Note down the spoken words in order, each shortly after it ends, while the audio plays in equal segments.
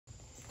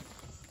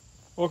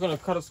Welcome to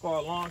Cutter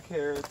Squad Lawn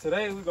Care.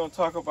 Today we're gonna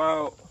talk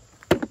about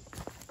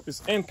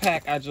this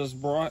impact I just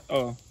brought.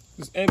 As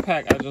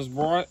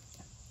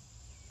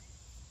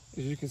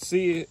you can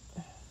see it,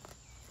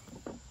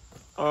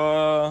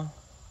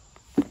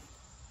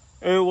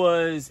 it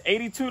was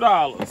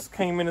 $82.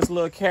 Came in this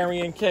little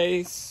carrying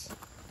case.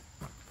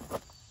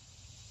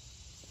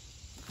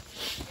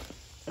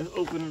 Let's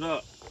open it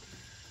up.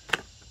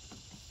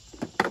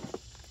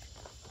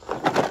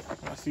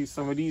 I see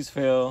some of these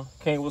fell.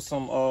 Came with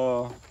some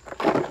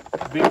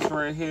bits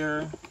right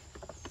here.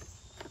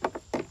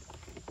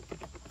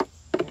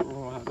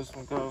 How this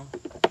one go?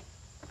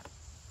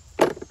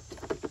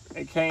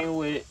 It came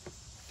with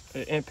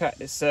the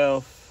impact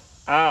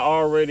itself. I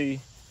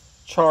already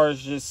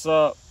charged this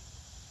up.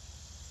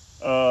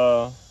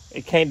 The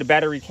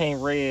battery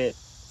came red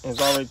and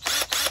it's already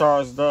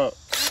charged up.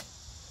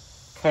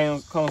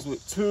 Comes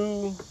with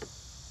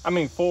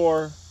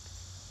four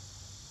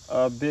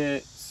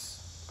bits,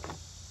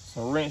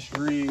 some wrench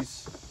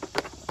grease,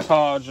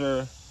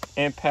 charger,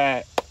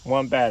 impact,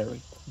 one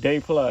battery.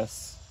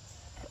 Dayplus.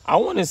 I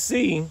want to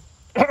see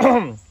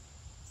tells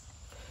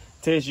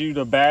you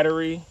the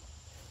battery.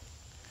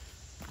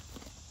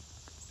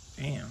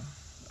 Damn,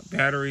 the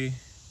battery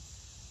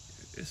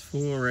is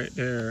full right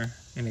there,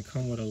 and it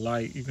come with a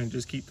light. You can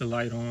just keep the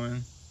light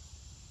on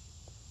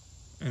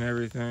and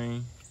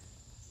everything.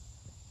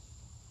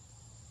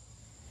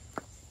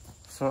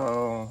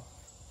 So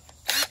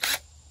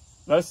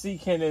let's see,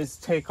 can this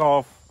take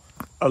off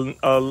a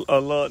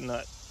lug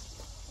nut?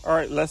 All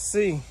right, let's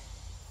see.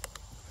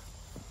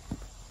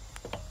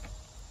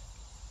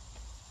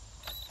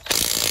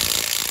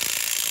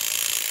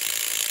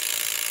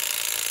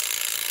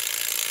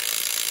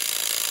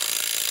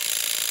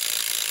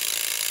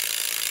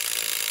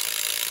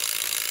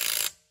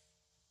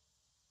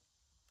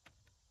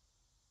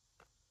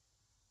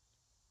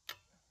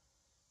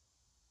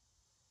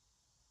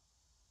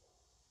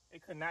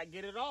 It could not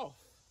get it off.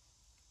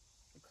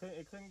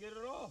 It couldn't get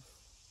it off.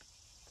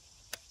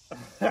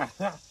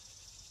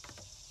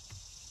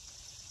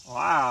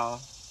 Wow.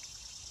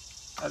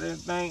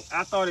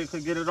 I thought it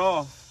could get it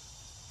off.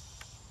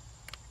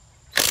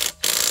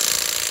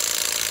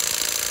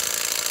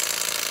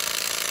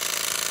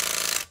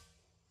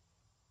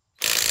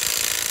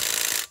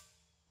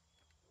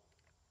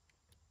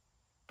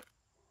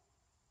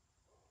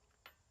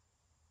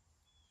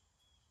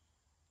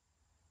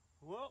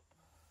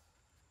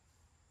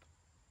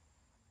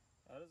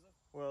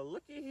 Well,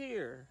 looky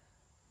here.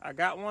 I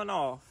got one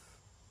off.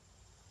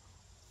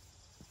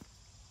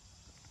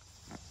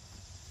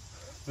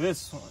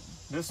 This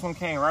one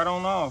came right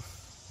on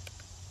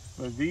off.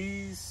 But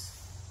these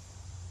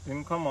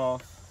didn't come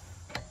off.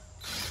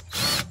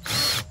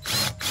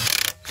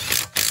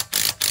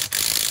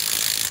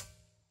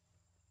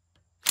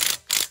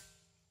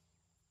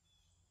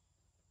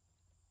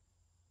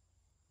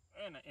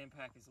 And the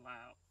impact is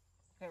loud.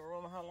 Can't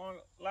remember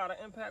how loud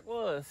the impact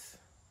was.